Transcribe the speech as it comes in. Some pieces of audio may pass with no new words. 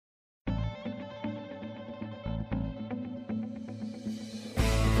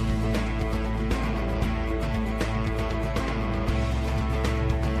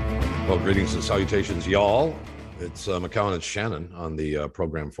Well, greetings and salutations, y'all. It's McCowan and Shannon on the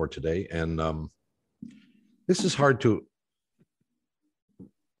program for today. And this is hard to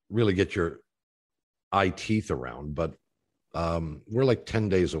really get your eye teeth around, but we're like 10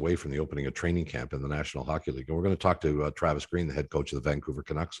 days away from the opening of training camp in the National Hockey League. And we're going to talk to Travis Green, the head coach of the Vancouver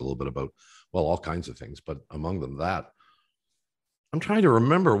Canucks, a little bit about, well, all kinds of things, but among them that. I'm trying to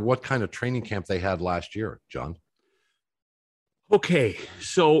remember what kind of training camp they had last year, John. Okay,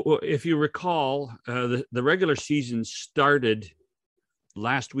 so if you recall, the regular season started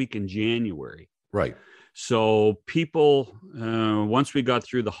last week in January. Right. So people, once we got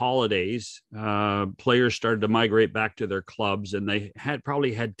through the holidays, players started to migrate back to their clubs, and they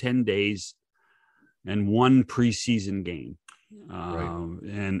probably had 10 days and one preseason game.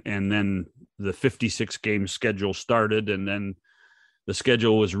 Right. And then the 56 game schedule started, and then the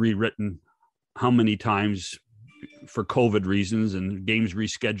schedule was rewritten how many times for COVID reasons, and games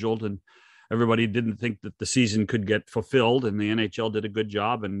rescheduled, and everybody didn't think that the season could get fulfilled, and the NHL did a good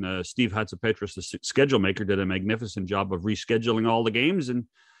job, and Steve Hatzapetros, the schedule maker, did a magnificent job of rescheduling all the games, and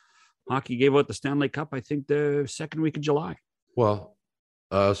hockey gave out the Stanley Cup, I think, the second week of July. Well,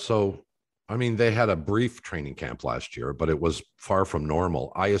 they had a brief training camp last year, but it was far from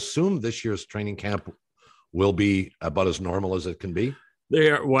normal. I assume this year's training camp will be about as normal as it can be.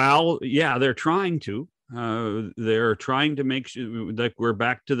 They're trying to. They're trying to make sure that we're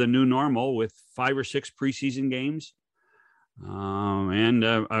back to the new normal with 5 or 6 preseason games and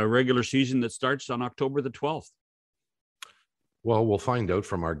a regular season that starts on October the 12th. Well, we'll find out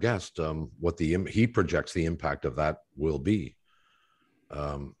from our guest what he projects the impact of that will be.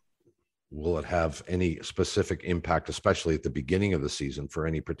 Will it have any specific impact, especially at the beginning of the season for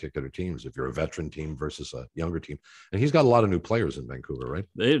any particular teams, if you're a veteran team versus a younger team? And he's got a lot of new players in Vancouver, right?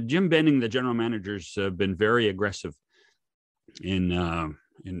 Jim Benning, the general manager's been very aggressive in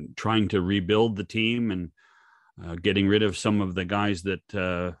trying to rebuild the team and getting rid of some of the guys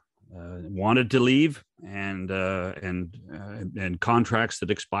that wanted to leave and contracts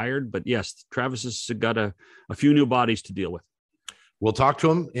that expired. But yes, Travis has got a few new bodies to deal with. We'll talk to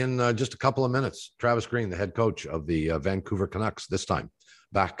him in just a couple of minutes. Travis Green, the head coach of the Vancouver Canucks, this time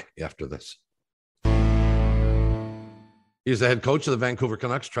back after this. He's the head coach of the Vancouver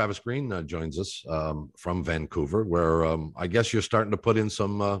Canucks. Travis Green joins us from Vancouver, where I guess you're starting to put in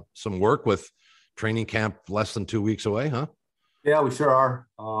some work with training camp less than 2 weeks away, huh? Yeah, we sure are.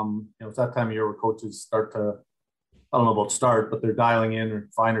 It's that time of year where coaches start to, I don't know about start, but they're dialing in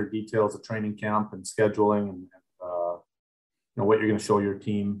finer details of training camp and scheduling and what you're going to show your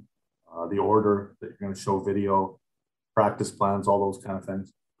team, the order that you're going to show video, practice plans, all those kind of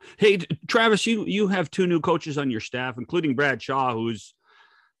things. Hey, Travis, you have 2 new coaches on your staff, including Brad Shaw, who's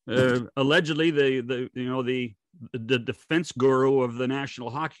allegedly the defense guru of the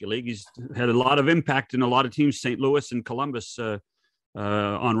National Hockey League. He's had a lot of impact in a lot of teams, St. Louis and Columbus,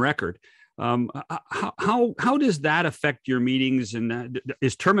 on record. How does that affect your meetings, and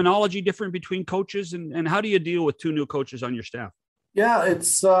is terminology different between coaches, and how do you deal with 2 new coaches on your staff? Yeah,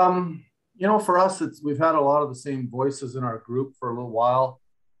 it's for us, we've had a lot of the same voices in our group for a little while.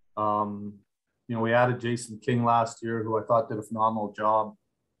 We added Jason King last year, who I thought did a phenomenal job,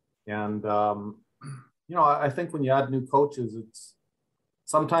 and I think when you add new coaches, it's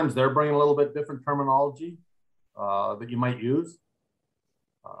sometimes they're bringing a little bit different terminology that you might use.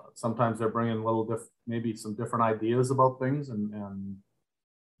 Sometimes they're bringing a little maybe some different ideas about things, and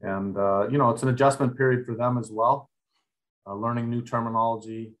it's an adjustment period for them as well. Learning new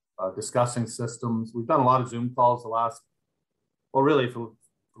terminology, discussing systems. We've done a lot of Zoom calls for the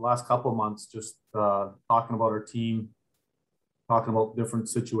last couple of months, just talking about our team, talking about different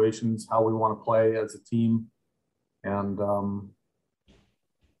situations, how we want to play as a team, and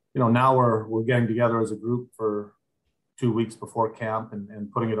now we're getting together as a group for 2 weeks before camp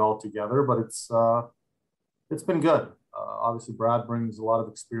and putting it all together, but it's been good. Obviously, Brad brings a lot of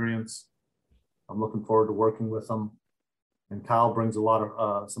experience. I'm looking forward to working with him, and Kyle brings a lot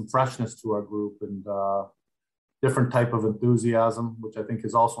of some freshness to our group and different type of enthusiasm, which I think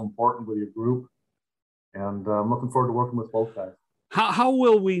is also important with your group. And I'm looking forward to working with both guys. How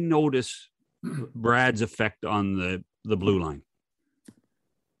will we notice Brad's effect on the blue line?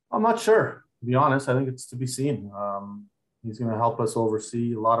 I'm not sure, to be honest. I think it's to be seen. He's going to help us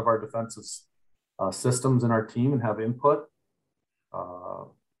oversee a lot of our defensive systems in our team and have input.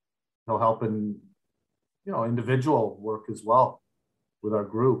 He'll help in, individual work as well with our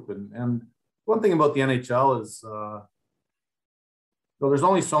group. And one thing about the NHL is, there's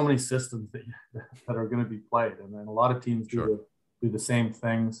only so many systems that are going to be played, and then a lot of teams do the same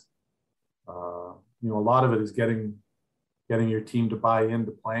things. A lot of it is getting your team to buy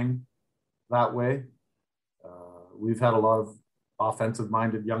into playing that way. We've had a lot of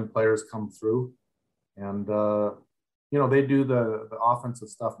offensive-minded young players come through, and they do the offensive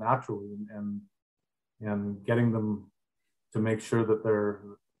stuff naturally, and getting them to make sure that they're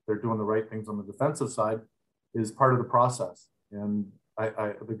doing the right things on the defensive side is part of the process. And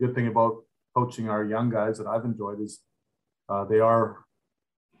the good thing about coaching our young guys that I've enjoyed is they are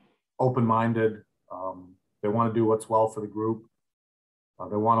open-minded. They want to do what's well for the group.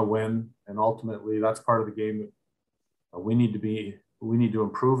 They want to win, and ultimately that's part of the game that we need to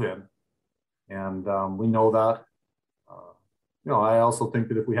improve in, and we know that. I also think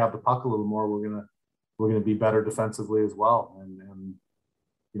that if we have the puck a little more, we're gonna be better defensively as well. And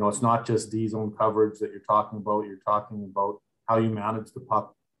it's not just D zone coverage that you're talking about. You're talking about how you manage the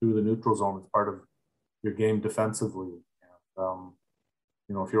puck through the neutral zone. It's part of your game defensively. And,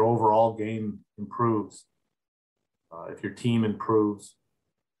 if your overall game improves, if your team improves,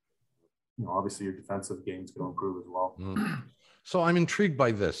 obviously your defensive game's going to improve as well. So I'm intrigued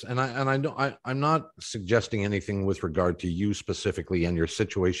by this, and I'm not suggesting anything with regard to you specifically and your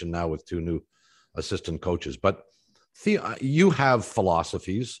situation now with two new assistant coaches, but you have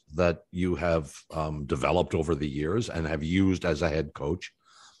philosophies that you have developed over the years and have used as a head coach.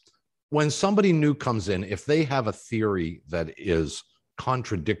 When somebody new comes in, if they have a theory that is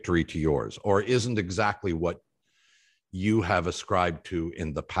contradictory to yours or isn't exactly what you have ascribed to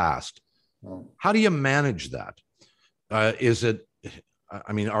in the past, how do you manage that? Are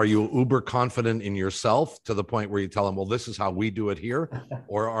you uber confident in yourself to the point where you tell them, well, this is how we do it here?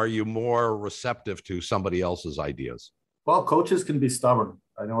 Or are you more receptive to somebody else's ideas? Well, coaches can be stubborn.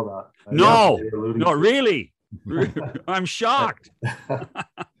 I know that. No, really. I'm shocked.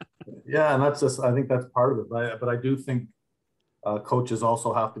 Yeah, and I think that's part of it. But I do think coaches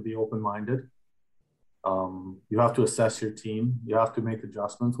also have to be open-minded. You have to assess your team. You have to make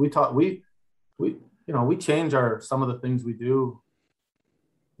adjustments. We change some of the things we do,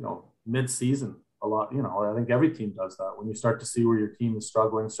 mid-season a lot. I think every team does that. When you start to see where your team is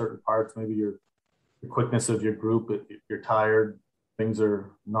struggling, certain parts, maybe the quickness of your group, you're tired, things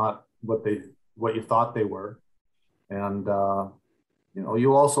are not what you thought they were. And,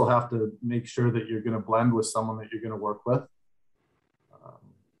 you also have to make sure that you're going to blend with someone that you're going to work with.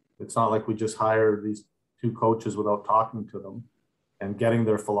 It's not like we just hire these two coaches without talking to them and getting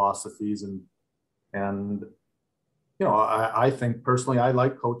their philosophies. And I think personally, I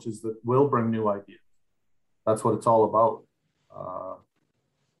like coaches that will bring new ideas. That's what it's all about.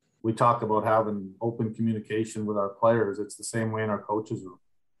 We talk about having open communication with our players. It's the same way in our coaches room.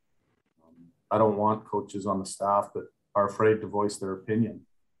 I don't want coaches on the staff that are afraid to voice their opinion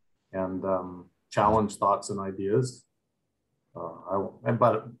and challenge thoughts and ideas.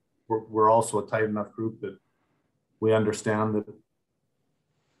 But we're also a tight enough group that we understand that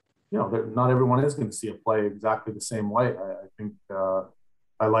not everyone is going to see a play exactly the same way. I think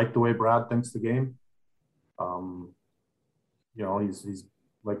I like the way Brad thinks the game. He's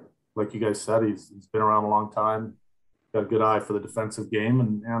like you guys said, he's been around a long time, got a good eye for the defensive game,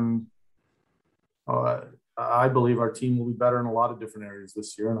 and I believe our team will be better in a lot of different areas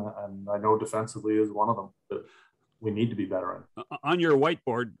this year, and I know defensively is one of them that we need to be better in. On your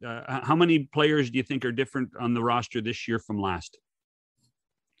whiteboard, how many players do you think are different on the roster this year from last?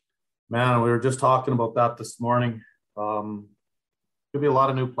 Man, we were just talking about that this morning. Could be a lot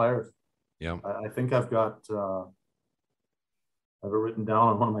of new players. Yeah, I think I've got I've written down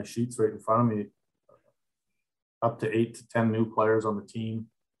on one of my sheets right in front of me up to 8 to 10 new players on the team.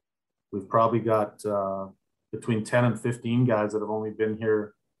 We've probably got between 10 and 15 guys that have only been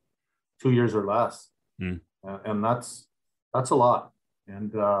here 2 years or less. And that's a lot.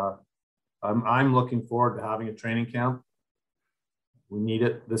 And I'm looking forward to having a training camp. We need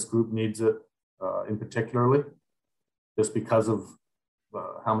it. This group needs it in particularly, just because of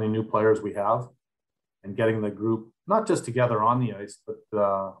how many new players we have, and getting the group not just together on the ice, but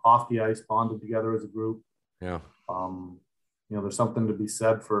off the ice, bonded together as a group. Yeah. There's something to be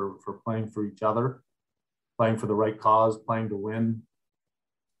said for playing for each other, playing for the right cause, playing to win,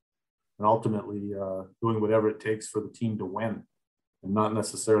 and ultimately doing whatever it takes for the team to win, and not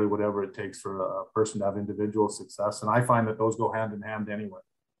necessarily whatever it takes for a person to have individual success. And I find that those go hand in hand anyway.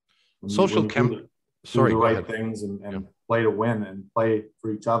 Do the right things and play to win and play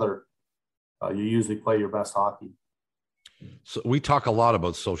for each other, you usually play your best hockey. So we talk a lot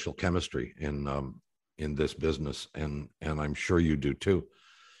about social chemistry in this business, and I'm sure you do too.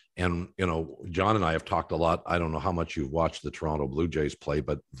 And John and I have talked a lot. I don't know how much you've watched the Toronto Blue Jays play,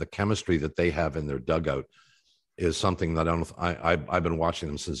 but the chemistry that they have in their dugout is something that I've been watching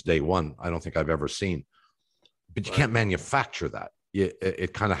them since day one. I don't think I've ever seen. But you can't manufacture that.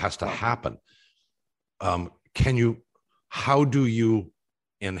 it kind of has to happen. How do you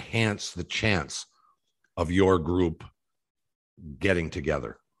enhance the chance of your group getting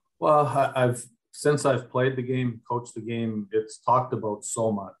together? Well, since I've played the game, coached the game, it's talked about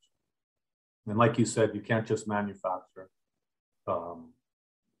so much. And like you said, you can't just manufacture,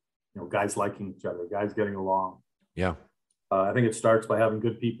 guys liking each other, guys getting along. Yeah. I think it starts by having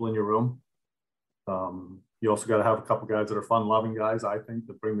good people in your room. You also got to have a couple guys that are fun-loving guys, I think,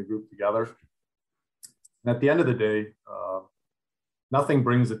 that bring the group together. And at the end of the day, nothing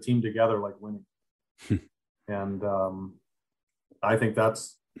brings a team together like winning. And I think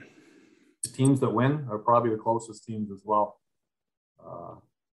that's the teams that win are probably the closest teams as well.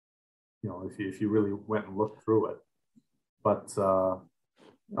 If you really went and looked through it. But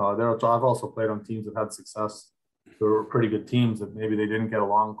I've also played on teams that had success. There were pretty good teams that maybe they didn't get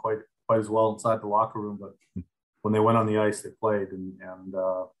along quite as well inside the locker room, but when they went on the ice, they played. And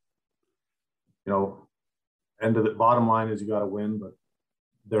end of the bottom line is you got to win, but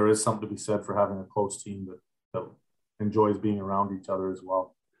there is something to be said for having a close team that enjoys being around each other as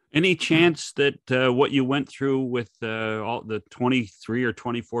well. Any chance that what you went through with all the 23 or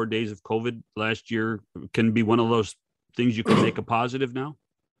 24 days of COVID last year can be one of those things you can make a positive now?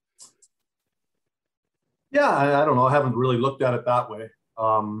 Yeah, I don't know. I haven't really looked at it that way.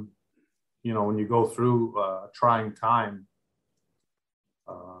 When you go through a trying time,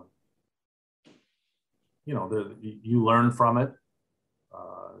 you learn from it.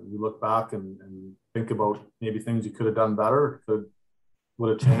 You look back and think about maybe things you could have done better, would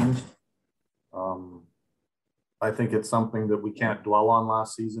have changed. I think it's something that we can't dwell on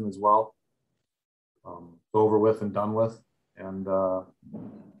last season as well. It's over with and done with. And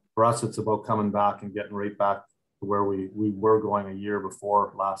for us, it's about coming back and getting right back to where we were going a year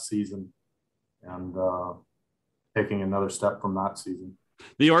before last season, and taking another step from that season.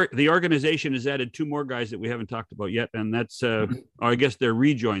 The organization has added two more guys that we haven't talked about yet, and that's I guess they're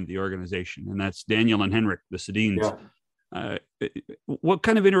rejoined the organization, and that's Daniel and Henrik, the Sedins. Yeah. What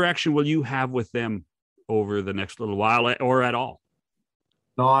kind of interaction will you have with them over the next little while, or at all?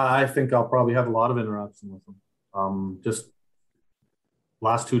 No, I think I'll probably have a lot of interaction with them. Just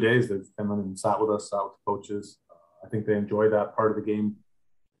last 2 days, they've come in and sat with us, sat with the coaches. I think they enjoy that part of the game.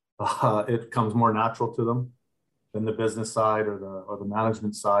 It comes more natural to them than the business side or the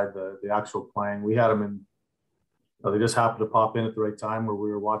management side, the actual playing. We had them in. They just happened to pop in at the right time where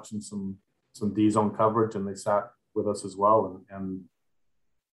we were watching some D-zone coverage, and they sat with us as well.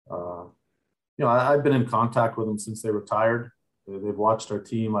 I've been in contact with them since they retired. They've watched our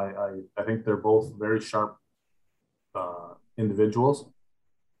team. I think they're both very sharp individuals.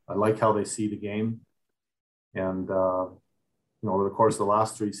 I like how they see the game. And, over the course of the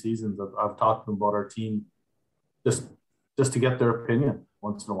last 3 seasons, I've talked to them about our team just to get their opinion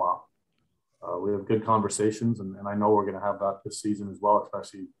once in a while. We have good conversations, and I know we're going to have that this season as well,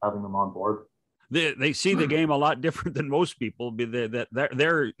 especially having them on board. They see the game a lot different than most people.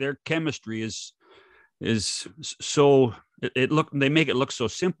 Their chemistry is so they make it look so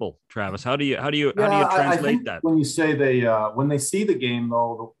simple. Travis, how do you translate that? When you say when they see the game,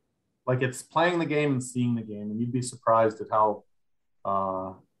 though, like it's playing the game and seeing the game, and you'd be surprised at how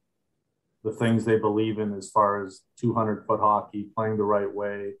the things they believe in as far as 200-foot hockey, playing the right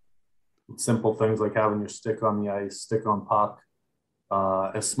way, simple things like having your stick on the ice, stick on puck.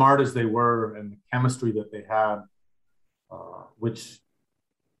 As smart as they were and the chemistry that they had, which,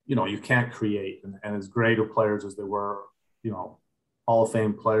 you can't create, and as great of players as they were, Hall of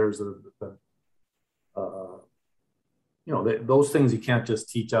Fame players those things you can't just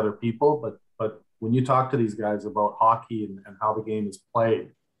teach other people, but when you talk to these guys about hockey and how the game is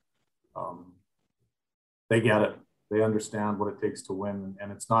played, they get it. They understand what it takes to win,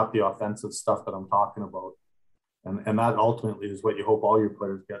 and it's not the offensive stuff that I'm talking about. And that ultimately is what you hope all your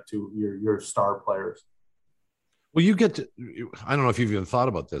players get to, your star players. Well, I don't know if you've even thought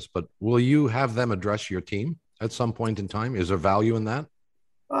about this, but will you have them address your team at some point in time? Is there value in that?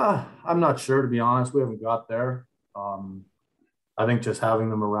 I'm not sure, to be honest. We haven't got there. I think just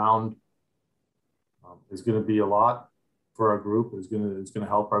having them around is going to be a lot for our group. It's going to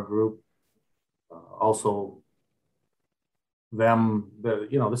help our group. Also,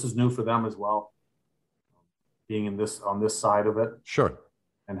 this is new for them as well, being on this side of it. Sure.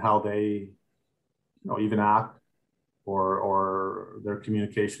 And how they, even act or their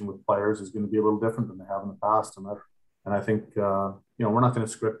communication with players is going to be a little different than they have in the past. And I think, we're not going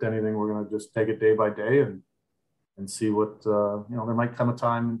to script anything. We're going to just take it day by day and see what, there might come a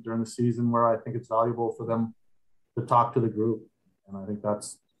time during the season where I think it's valuable for them to talk to the group. And I think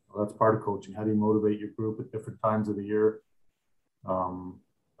that's part of coaching. How do you motivate your group at different times of the year? I'm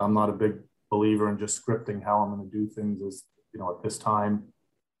not a big believer in just scripting how I'm going to do things as, at this time.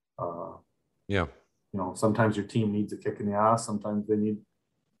 Yeah. Sometimes your team needs a kick in the ass. Sometimes they need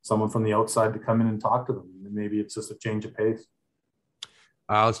someone from the outside to come in and talk to them. And maybe it's just a change of pace.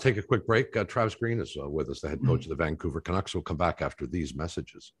 Let's take a quick break. Travis Green is with us, the head coach of the Vancouver Canucks. We'll come back after these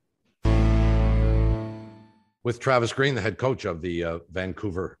messages. With Travis Green, the head coach of the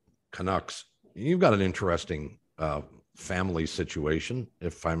Vancouver Canucks, you've got an interesting family situation.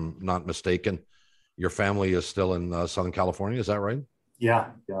 If I'm not mistaken, your family is still in Southern California. Is that right? Yeah.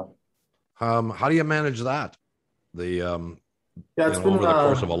 How do you manage that? It's been over the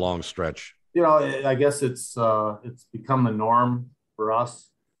course of a long stretch. I guess it's become the norm for us,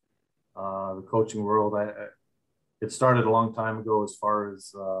 the coaching world. It started a long time ago. As far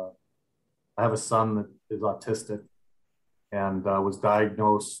as I have a son that is autistic and was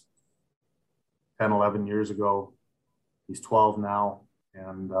diagnosed 10, 11 years ago. He's 12 now,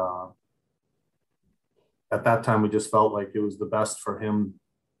 and at that time we just felt like it was the best for him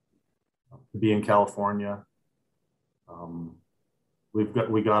to be in California.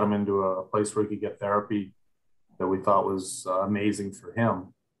 We got him into a place where he could get therapy that we thought was amazing for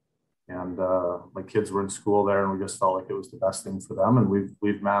him. And my kids were in school there, and we just felt like it was the best thing for them. And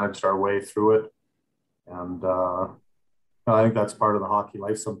we've managed our way through it. And I think that's part of the hockey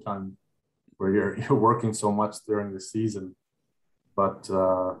life sometimes, where you're working so much during the season. But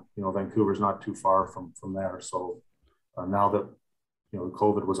Vancouver's not too far from there. So now that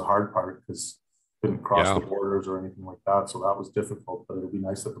COVID was a hard part because couldn't cross the borders or anything like that. So that was difficult, but it'll be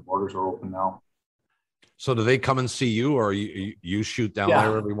nice that the borders are open now. So do they come and see you, or you shoot down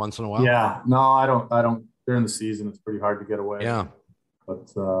there every once in a while? Yeah, no, I don't during the season. It's pretty hard to get away. Yeah.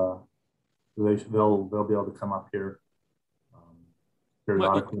 But they'll be able to come up here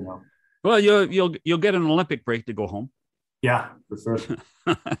periodically now. Well, you'll get an Olympic break to go home. Yeah, for sure.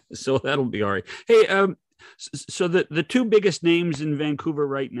 So that'll be all right. Hey, so the two biggest names in Vancouver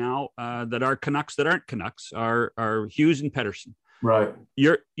right now that are Canucks that aren't Canucks are Hughes and Pettersson. Right.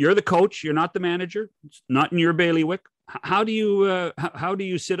 You're the coach. You're not the manager. It's not in your bailiwick. How do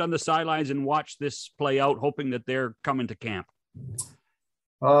you sit on the sidelines and watch this play out, hoping that they're coming to camp?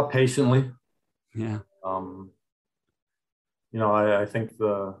 Patiently. Yeah. I think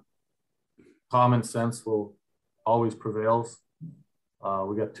the common sense will always prevails.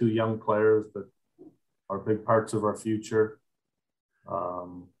 We got two young players that are big parts of our future.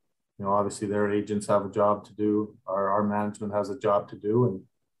 Obviously their agents have a job to do. Our management has a job to do.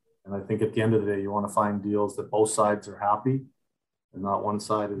 And I think at the end of the day, you want to find deals that both sides are happy and not one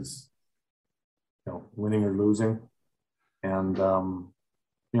side is, winning or losing. And,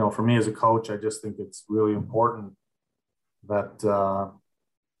 for me as a coach, I just think it's really important that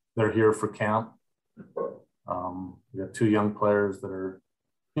they're here for camp. We got two young players that are,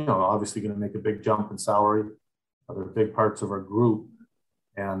 obviously going to make a big jump in salary. They're big parts of our group.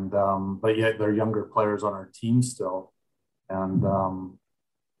 And, but yet they're younger players on our team still. And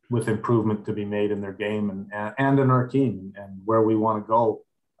with improvement to be made in their game and in our team and where we want to go,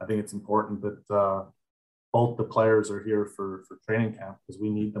 I think it's important that both the players are here for training camp because we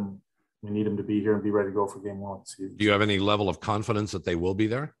need them. We need them to be here and be ready to go for game one of the season. Do you have any level of confidence that they will be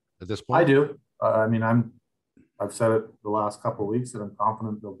there at this point? I do. I've said it the last couple of weeks that I'm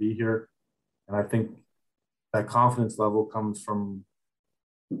confident they'll be here. And I think that confidence level comes from,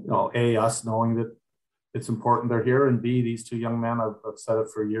 A, us knowing that it's important they're here, and B, these two young men, I've said it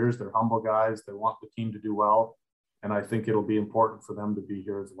for years, they're humble guys. They want the team to do well. And I think it'll be important for them to be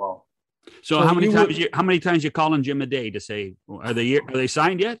here as well. So how many times you calling Jim a day to say, are they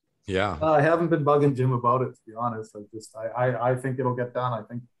signed yet? Yeah. I haven't been bugging Jim about it, to be honest. I think it'll get done. I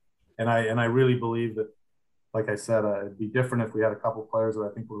think, and I really believe that, like I said, it'd be different if we had a couple players that I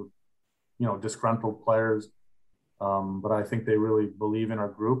think were, disgruntled players. But I think they really believe in our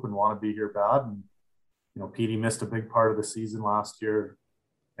group and want to be here bad. And, Petey missed a big part of the season last year,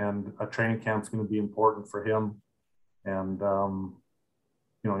 and a training camp's going to be important for him. And,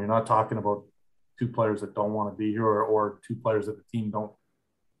 you're not talking about two players that don't want to be here or two players that the team don't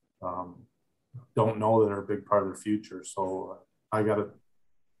know that are a big part of their future. So I got to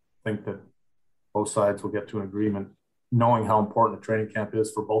think that both sides will get to an agreement, knowing how important the training camp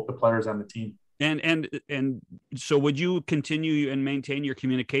is for both the players and the team. And so would you continue and maintain your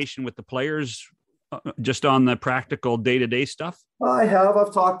communication with the players just on the practical day-to-day stuff?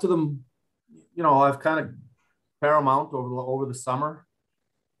 I've talked to them, I've kind of paramount over the summer.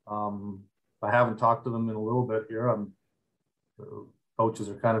 I haven't talked to them in a little bit here. The coaches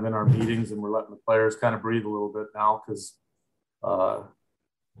are kind of in our meetings and we're letting the players kind of breathe a little bit now because,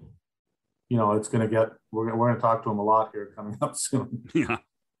 it's going to get, we're going to talk to him a lot here coming up soon. Yeah.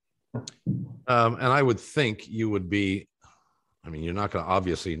 And I would think you would be, I mean, you're not going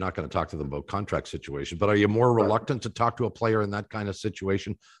to talk to them about contract situation, but are you more reluctant to talk to a player in that kind of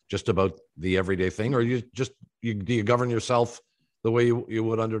situation just about the everyday thing? Or do you govern yourself the way you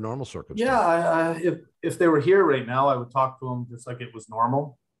would under normal circumstances? Yeah. If they were here right now, I would talk to them just like it was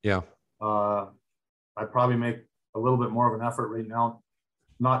normal. Yeah. I'd probably make a little bit more of an effort right now,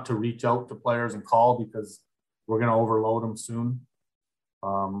 not to reach out to players and call, because we're going to overload them soon.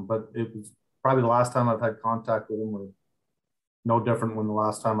 But it was probably the last time I've had contact with them, or no different when the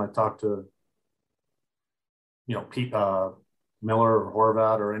last time I talked to, Pete Miller or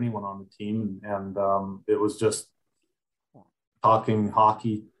Horvat or anyone on the team. And it was just talking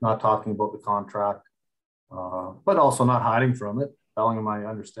hockey, not talking about the contract, but also not hiding from it, telling them I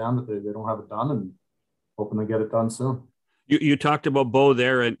understand that they don't have it done and hoping they get it done soon. You talked about Bo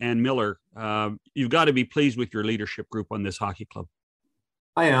there and Miller. You've got to be pleased with your leadership group on this hockey club.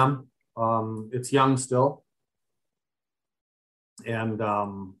 I am. It's young still. And,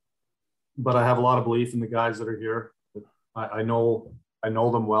 but I have a lot of belief in the guys that are here. I know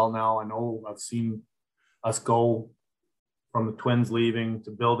them well now. I've seen us go from the Twins leaving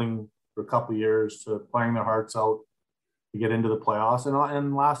to building for a couple of years to playing their hearts out to get into the playoffs.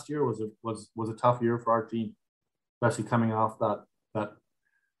 And last year was a tough year for our team, especially coming off that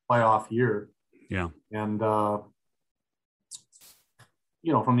playoff year. Yeah. And,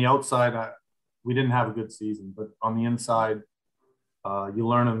 from the outside, we didn't have a good season, but on the inside, you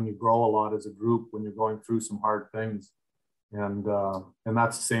learn and you grow a lot as a group when you're going through some hard things. And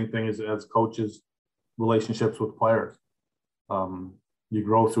that's the same thing as coaches' relationships with players. You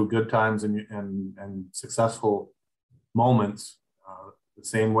grow through good times and successful moments the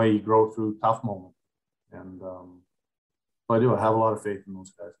same way you grow through tough moments. And so I have a lot of faith in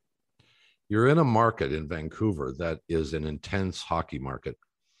those guys. You're in a market in Vancouver that is an intense hockey market.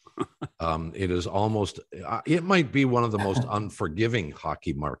 It is almost, it might be one of the most unforgiving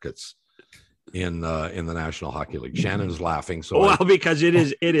hockey markets in the National Hockey League. Shannon's laughing. So because it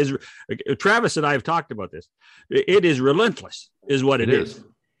is, Travis and I have talked about this. It is relentless is what it is.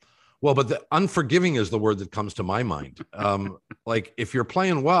 Well, but the unforgiving is the word that comes to my mind. Like if you're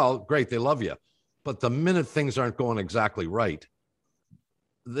playing well, great, they love you. But the minute things aren't going exactly right,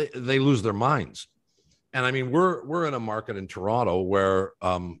 they lose their minds. And I mean, we're in a market in Toronto where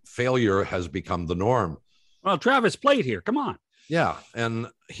failure has become the norm. Well, Travis played here. Come on. Yeah, and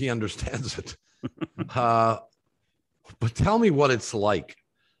he understands it. But tell me what it's like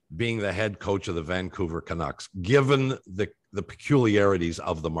being the head coach of the Vancouver Canucks, given the peculiarities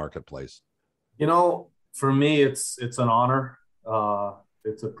of the marketplace. For me, it's an honor.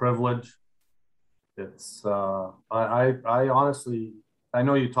 It's a privilege. It's I honestly, I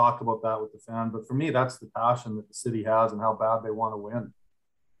know you talk about that with the fan, but for me, that's the passion that the city has and how bad they want to win.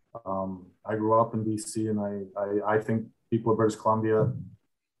 I grew up in BC, and I think people of British Columbia,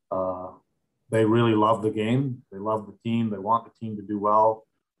 they really love the game. They love the team. They want the team to do well.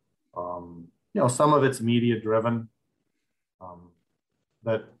 Some of it's media driven.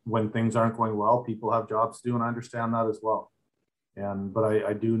 That when things aren't going well, people have jobs to do, and I understand that as well. But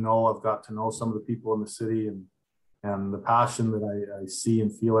I do know, I've got to know some of the people in the city, and the passion that I see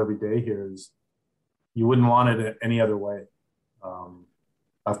and feel every day here is, you wouldn't want it any other way.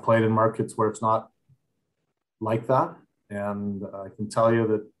 I've played in markets where it's not like that. And I can tell you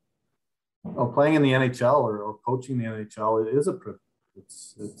that playing in the NHL or coaching the NHL, it is a privilege.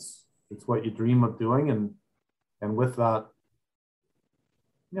 It's what you dream of doing. And with that,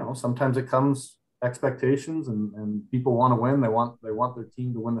 sometimes it comes expectations, and people want to win. They want their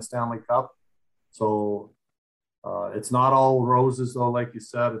team to win the Stanley Cup. So it's not all roses, though, like you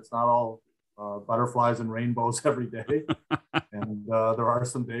said. It's not all butterflies and rainbows every day. And there are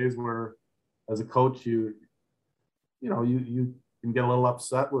some days where, as a coach, you can get a little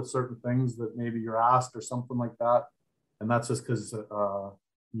upset with certain things that maybe you're asked or something like that. And that's just because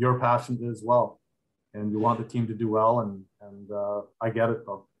you're passionate as well, and you want the team to do well. And I get it,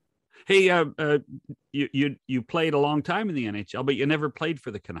 though. Hey, you played a long time in the NHL, but you never played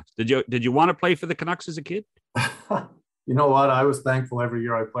for the Canucks. Did you want to play for the Canucks as a kid? You know what? I was thankful every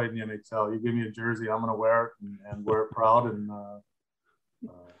year I played in the NHL. You give me a jersey, I'm going to wear it and wear it proud. And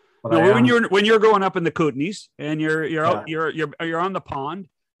when you're growing up in the Kootenays and you're out, you're on the pond,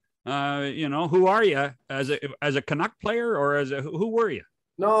 who are you as a Canuck player, or who were you?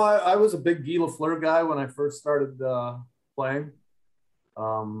 No, I was a big Guy Lafleur guy when I first started playing.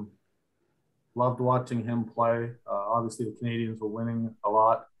 Loved watching him play. Obviously, the Canadians were winning a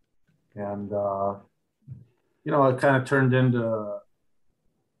lot, and it kind of turned into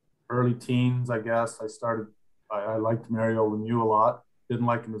early teens, I guess. I liked Mario Lemieux a lot. Didn't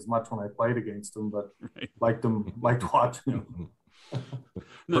like him as much when I played against him, but liked watching him.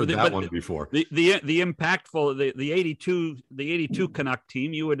 Heard that one before. The impactful the 82 Canuck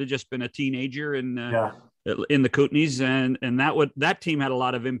team, you would have just been a teenager in the Kootenays, and that team had a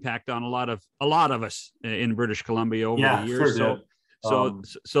lot of impact on a lot of us in British Columbia over the years. Sure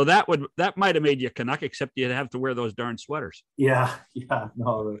so that might have made you a Canuck, except you'd have to wear those darn sweaters. Yeah,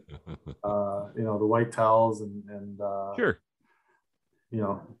 no, the white towels and sure.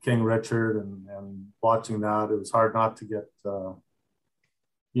 King Richard and watching that, it was hard not to get,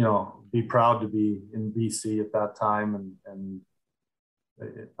 be proud to be in BC at that time. And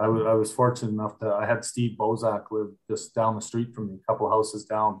I was fortunate enough that I had Steve Bozak live just down the street from me, a couple houses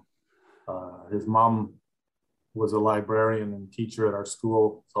down. His mom was a librarian and teacher at our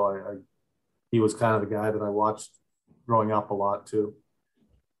school. So he was kind of the guy that I watched growing up a lot too.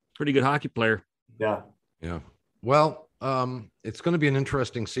 Pretty good hockey player. Yeah. Yeah. Well, it's going to be an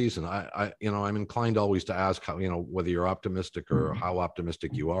interesting season. I'm inclined always to ask how, whether you're optimistic or how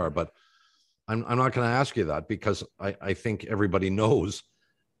optimistic you are, but I'm not going to ask you that, because I think everybody knows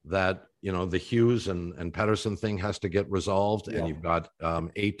that, the Hughes and Pettersson thing has to get resolved, and you've got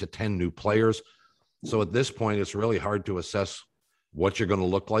 8 to 10 new players. So at this point, it's really hard to assess what you're going to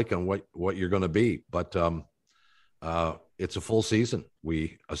look like and what you're going to be. But it's a full season,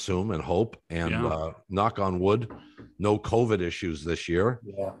 we assume and hope, and knock on wood, no COVID issues this year.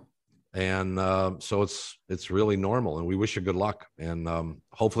 Yeah. And so it's really normal, and we wish you good luck. And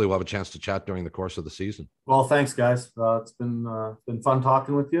hopefully we'll have a chance to chat during the course of the season. Well, thanks, guys. It's been fun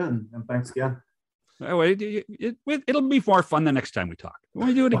talking with you, and thanks again. It'll be more fun the next time we talk. When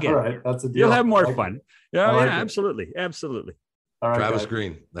we do it again, all right, that's a deal. You'll have more fun. Yeah, like absolutely. All right, Travis guys.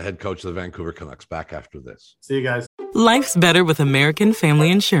 Green, the head coach of the Vancouver Canucks, back after this. See you guys. Life's better with American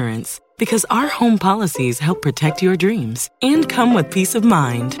Family Insurance, because our home policies help protect your dreams and come with peace of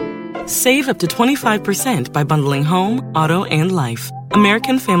mind. Save up to 25% by bundling home, auto, and life.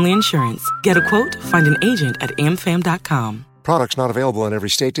 American Family Insurance. Get a quote, find an agent at amfam.com. Products not available in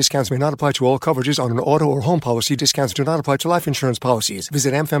every state. Discounts may not apply to all coverages on an auto or home policy. Discounts do not apply to life insurance policies.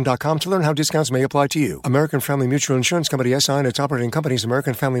 Visit amfam.com to learn how discounts may apply to you. American Family Mutual Insurance Company, SI, and its operating companies,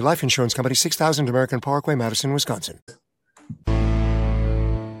 American Family Life Insurance Company, 6000 American Parkway, Madison, Wisconsin.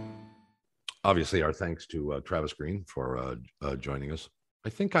 Obviously, our thanks to Travis Green for joining us.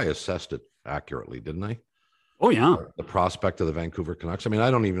 I think I assessed it accurately, didn't I? Oh, yeah. The prospect of the Vancouver Canucks. I mean, I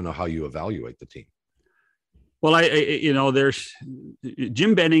don't even know how you evaluate the team. Well, there's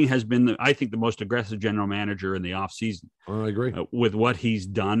Jim Benning has been, I think, the most aggressive general manager in the offseason. I agree with what he's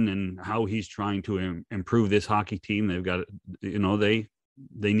done and how he's trying to improve this hockey team. They've got, they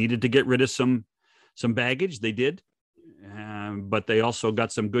needed to get rid of some baggage. They did, but they also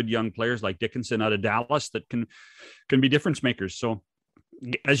got some good young players like Dickinson out of Dallas that can be difference makers. So,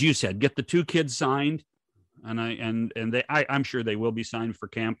 as you said, get the 2 kids signed, and I'm sure they will be signed for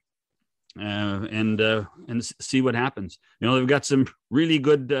camp. And see what happens. They've got some really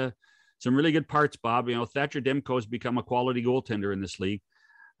good parts, Bob. Thatcher Demko's become a quality goaltender in this league,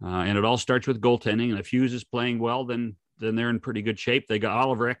 and it all starts with goaltending. And if Hughes is playing well, then they're in pretty good shape. They got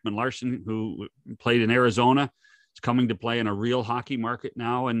Oliver Ekman-Larsson, who played in Arizona. Is coming to play in a real hockey market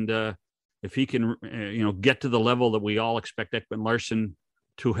now, and if he can, get to the level that we all expect Ekman-Larsson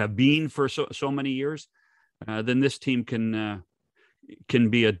to have been for so many years, then this team can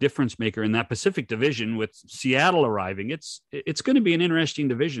be a difference maker in that Pacific Division. With Seattle arriving, it's going to be an interesting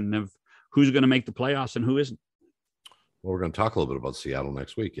division of who's going to make the playoffs and who isn't. Well, we're going to talk a little bit about Seattle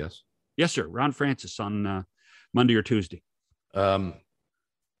next week. Yes, sir. Ron Francis on Monday or Tuesday.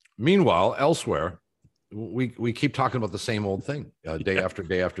 Meanwhile, elsewhere, we keep talking about the same old thing, day after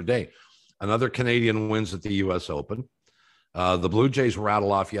day after day. Another Canadian wins at the U.S. Open. The Blue Jays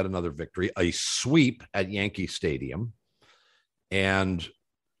rattle off yet another victory, a sweep at Yankee Stadium. And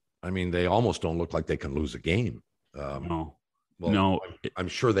I mean, they almost don't look like they can lose a game. No. I'm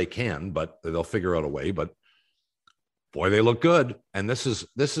sure they can, but they'll figure out a way. But boy, they look good. And this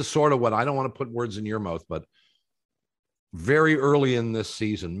is sort of what, I don't want to put words in your mouth, but very early in this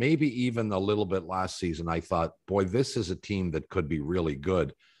season, maybe even a little bit last season, I thought, boy, this is a team that could be really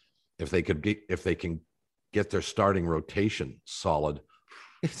good if they can get their starting rotation solid.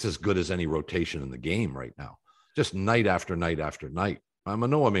 It's as good as any rotation in the game right now. Just night after night after night.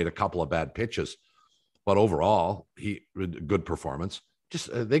 Manoah made a couple of bad pitches, but overall, good performance. Just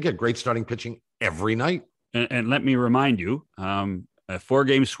they get great starting pitching every night. And let me remind you, a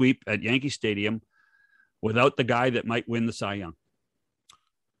 4-game sweep at Yankee Stadium without the guy that might win the Cy Young,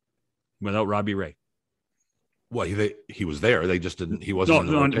 without Robbie Ray. Well, he was there. They just didn't. He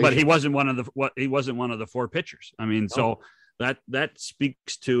wasn't. But he wasn't one of the four pitchers. I mean, so that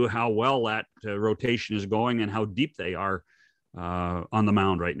speaks to how well that rotation is going and how deep they are on the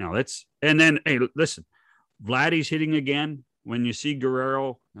mound right now. And then, hey, listen, Vladdy's hitting again. When you see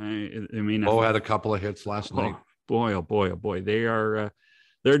Guerrero, I mean, had a couple of hits last night. Oh boy, they are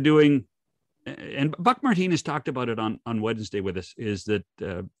they're doing. And Buck Martinez talked about it on Wednesday with us. Is that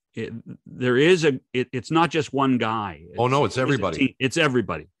it's not just one guy. It's everybody. It's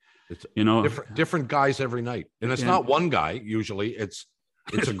everybody. It's different guys every night, and it's not one guy. Usually, it's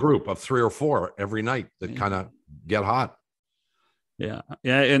a group of 3 or 4 every night that kind of get hot. Yeah,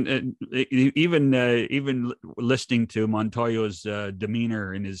 and even listening to Montoyo's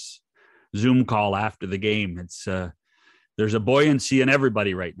demeanor in his Zoom call after the game, it's there's a buoyancy in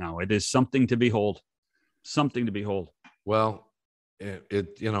everybody right now. It is something to behold. Something to behold. Well,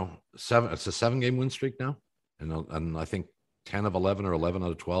 it's a 7-game win streak now, and I think 10 of 11 or 11 out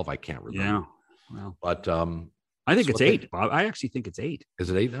of 12. I can't remember. Yeah, well, but I think it's 8. Bob. I actually think it's 8.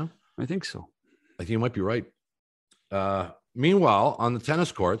 Is it 8 now? I think so. I think you might be right. Meanwhile, on the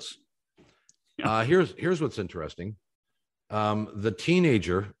tennis courts, here's what's interesting. The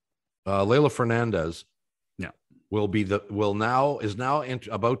teenager, Leila Fernandez, is now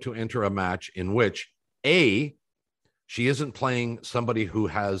about to enter a match in which she isn't playing somebody who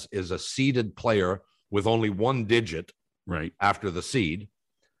is a seeded player with only 1 digit right after the seed.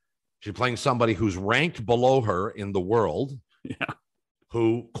 She's playing somebody who's ranked below her in the world,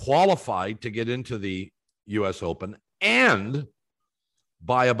 who qualified to get into the U.S. Open, and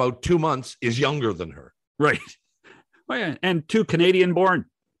by about 2 months is younger than her. Right. Oh, yeah. And 2 Canadian-born.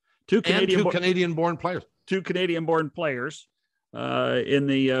 2 Canadian-born players. 2 Canadian-born players in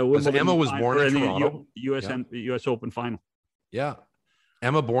the Wimbledon. Emma was born in Toronto. U.S. Open final. Yeah.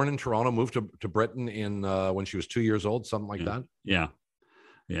 Emma, born in Toronto, moved to Britain when she was 2 years old, something like that. Yeah.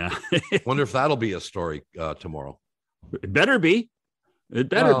 Yeah. Wonder if that'll be a story tomorrow. It better be. It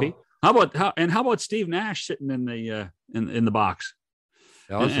better be. How about Steve Nash sitting in the box?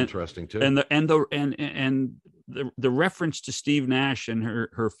 Yeah, that's interesting too. And the reference to Steve Nash and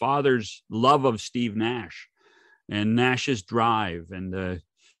her father's love of Steve Nash and Nash's drive, and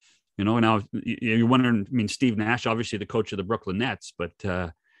now you're wondering. I mean, Steve Nash, obviously the coach of the Brooklyn Nets, but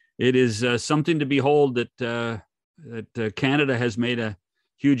it is something to behold that Canada has made a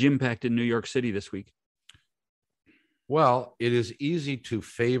huge impact in New York City this week. Well, it is easy to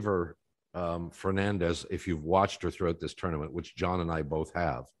favor Fernandez if you've watched her throughout this tournament, which John and I both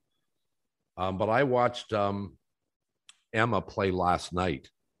have. But I watched Emma play last night.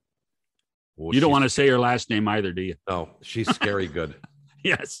 Well, you don't want to say her last name either, do you? No, she's scary good.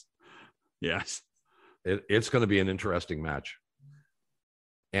 Yes. It's going to be an interesting match.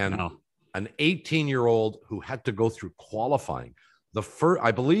 And an 18-year-old who had to go through qualifying.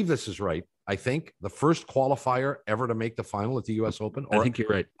 I believe this is right. I think the first qualifier ever to make the final at the U.S. Open. I think you're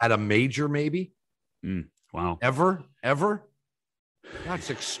right. At a major, maybe. Wow. Ever? That's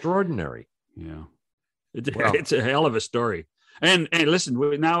extraordinary. Yeah. It's a hell of a story. And listen,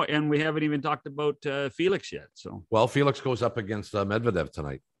 we haven't even talked about Felix yet. So Felix goes up against Medvedev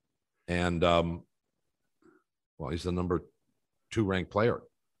tonight, and he's the number 2 ranked player.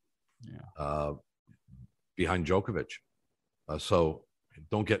 Yeah. Behind Djokovic. So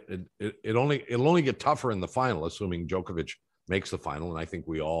don't get it. It'll only get tougher in the final, assuming Djokovic makes the final, and I think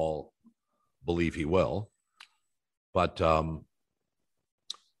we all believe he will. But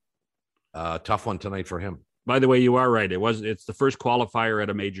tough one tonight for him. By the way, you are right. It's the first qualifier at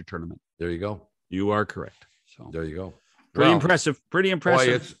a major tournament. There you go. You are correct. So there you go. Pretty impressive. Boy,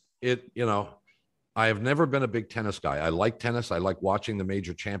 I have never been a big tennis guy. I like tennis. I like watching the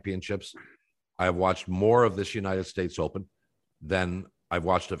major championships. I have watched more of this United States Open than I've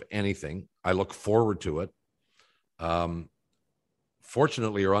watched of anything. I look forward to it.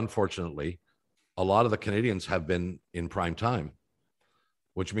 Fortunately or unfortunately, a lot of the Canadians have been in prime time,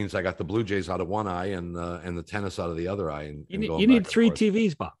 which means I got the Blue Jays out of one eye and the tennis out of the other eye. And you need 3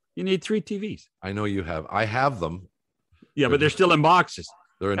 TVs, Bob. You need 3 TVs. I know you have. I have them. Yeah, but they're still in boxes.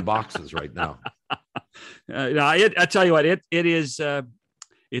 They're in boxes right now. I tell you what, it is.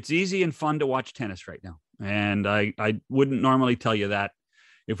 It's easy and fun to watch tennis right now, and I wouldn't normally tell you that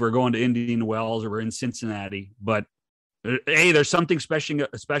if we're going to Indian Wells or we're in Cincinnati. But there's something special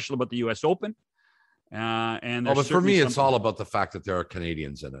about the U.S. Open. But for me, it's all about the fact that there are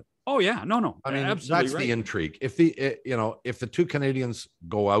Canadians in it. Oh yeah, no. I mean, absolutely that's right. the intrigue. If the 2 Canadians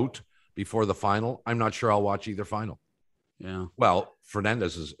go out before the final, I'm not sure I'll watch either final. Yeah. Well,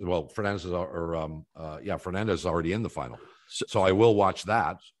 Fernandez is already in the final, so I will watch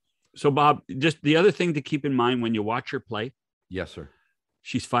that. So, Bob, just the other thing to keep in mind when you watch her play, Yes, sir.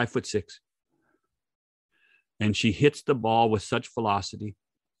 she's 5'6", and she hits the ball with such velocity.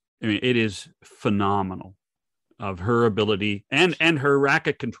 I mean, it is phenomenal of her ability, and her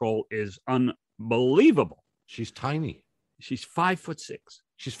racket control is unbelievable. She's tiny. She's 5'6".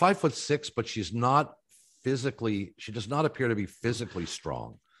 She's 5'6", but she does not appear to be physically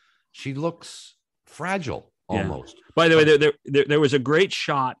strong. She looks fragile almost. Yeah. By the way, there was a great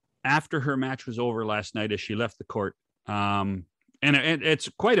shot after her match was over last night as she left the court. And it's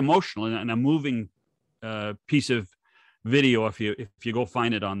quite emotional and a moving piece of video if you go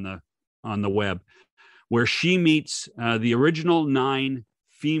find it on the web, where she meets the original 9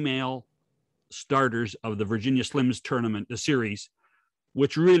 female starters of the Virginia Slims tournament, the series,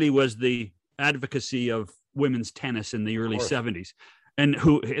 which really was the advocacy of women's tennis in the early 70s. And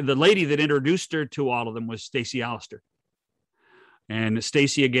the lady that introduced her to all of them was Stacey Allister. And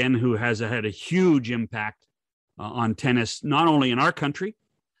Stacey, again, who has had a huge impact on tennis, not only in our country,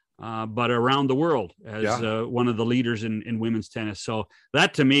 but around the world as one of the leaders in women's tennis. So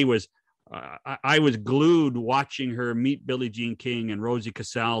that to me was, I was glued watching her meet Billie Jean King and Rosie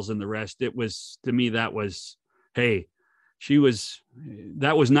Casals and the rest. It was, to me, that was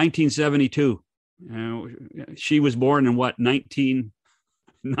 1972. She was born in what,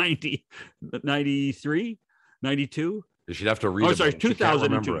 1990, 93, 92? She'd have to read. Oh, sorry,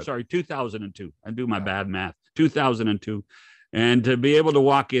 2002. Sorry, 2002. I do my bad math. 2002. And to be able to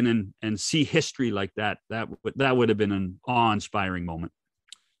walk in and see history like that would have been an awe-inspiring moment.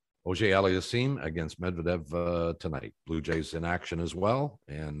 Ojay Aliassime against Medvedev tonight. Blue Jays in action as well.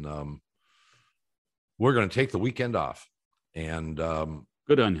 And we're going to take the weekend off. And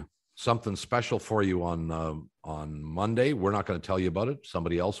good on you. Something special for you on Monday. We're not going to tell you about it.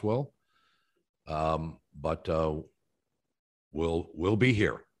 Somebody else will. But we'll be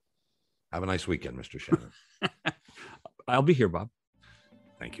here. Have a nice weekend, Mr. Shannon. I'll be here, Bob.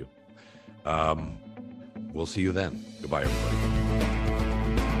 Thank you. We'll see you then. Goodbye, everybody.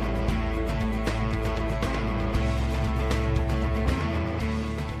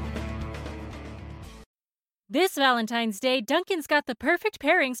 This Valentine's Day, Dunkin's got the perfect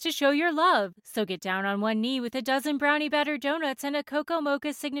pairings to show your love. So get down on one knee with a dozen brownie batter donuts and a cocoa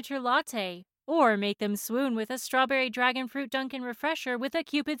mocha signature latte. Or make them swoon with a strawberry dragon fruit Dunkin' refresher with a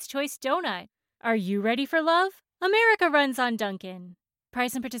Cupid's Choice donut. Are you ready for love? America runs on Dunkin'.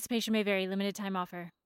 Price and participation may vary. Limited time offer.